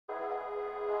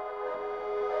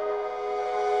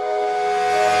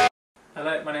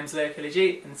my name's Leo Kelly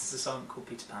G, and this is a song called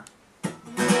Peter Pan.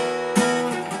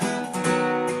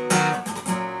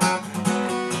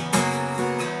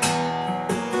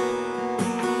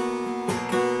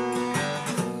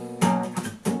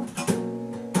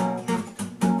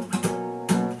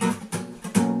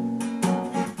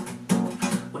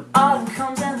 When autumn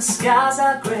comes and the skies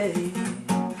are grey,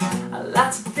 I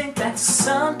like to think back to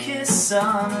sun-kissed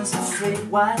summers and straight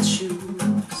white shoes.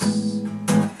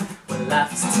 When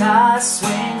life's tide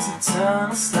swings and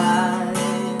tunnel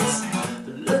slides,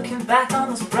 but looking back on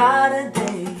those brighter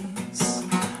days,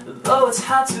 though it's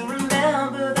hard to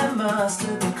remember, there must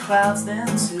have been clouds then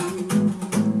too.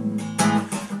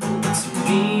 But to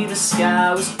me the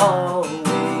sky was always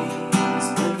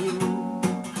blue.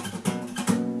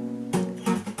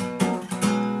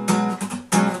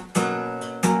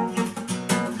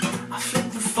 I flip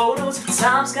through photos of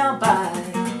times gone by,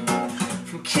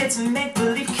 from kids and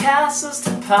make-believe castles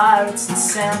to pirates and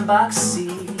sandbox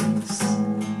seas,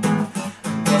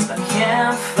 lost by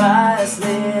campfires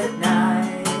late at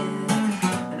night.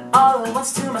 And all at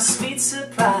once, to my sweet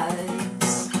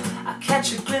surprise, I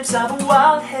catch a glimpse of a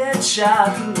wild-haired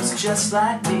child who was just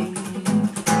like me,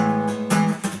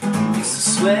 who used to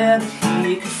swear that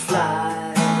he could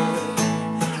fly.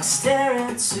 I stare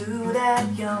into that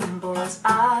young boy's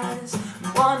eyes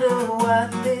and wonder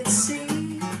what they'd see.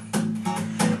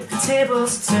 The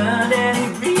tables turned and he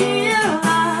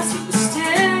realized he was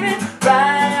staring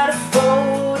right at a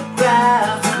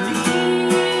photograph of me.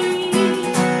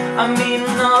 I mean,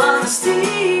 in all honesty,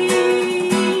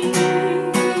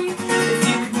 if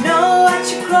you could know what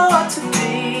you grow up to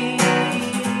be,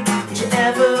 would you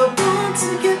ever want to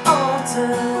get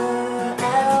older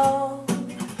at all?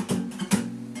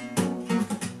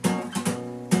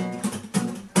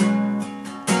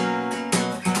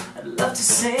 I'd love to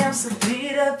say I'm still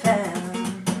Peter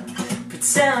Pan,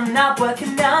 pretend I'm not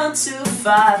working 9 to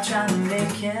 5, trying to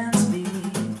make ends meet,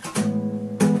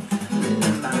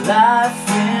 living my life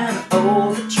in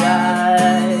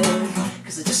overdrive,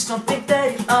 cause I just don't think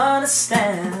that you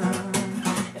understand.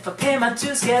 If I pay my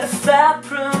dues, get a fat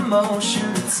promotion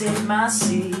and take my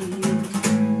seat,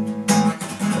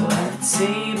 or at a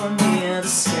table near the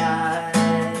sky,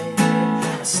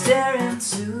 I stare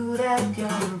into that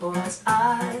young boy's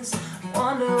eyes,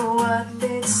 wonder what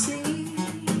they'd see.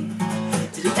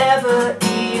 Did you ever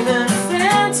even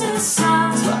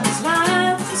fantasize what his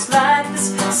life was like this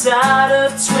side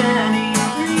of 23?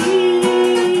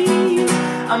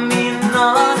 I mean, in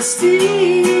all honesty,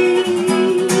 if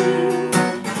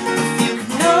you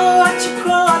could know what you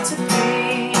grow up to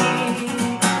be,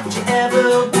 would you ever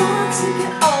want to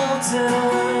get older?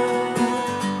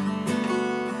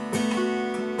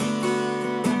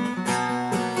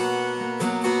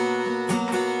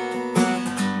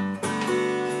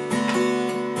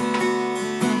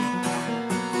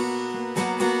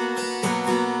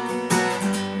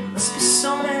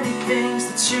 So many things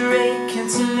that you're aching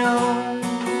to know.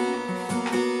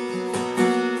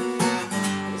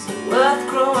 Is it worth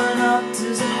growing up?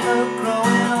 Does it hurt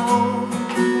growing old?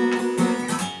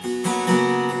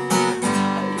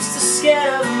 I used to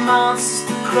scare the monsters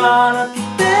to crawl up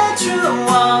your bedroom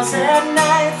walls at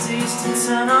night. I used to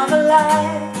turn on the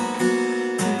light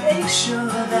to make sure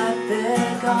that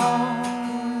they're gone.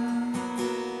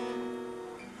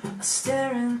 I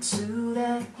stare into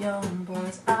that young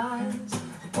boy's eyes,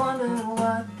 wonder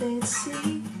what they'd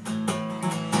see.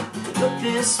 They look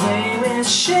this way with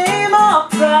shame or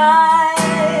pride,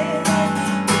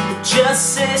 they could just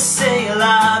say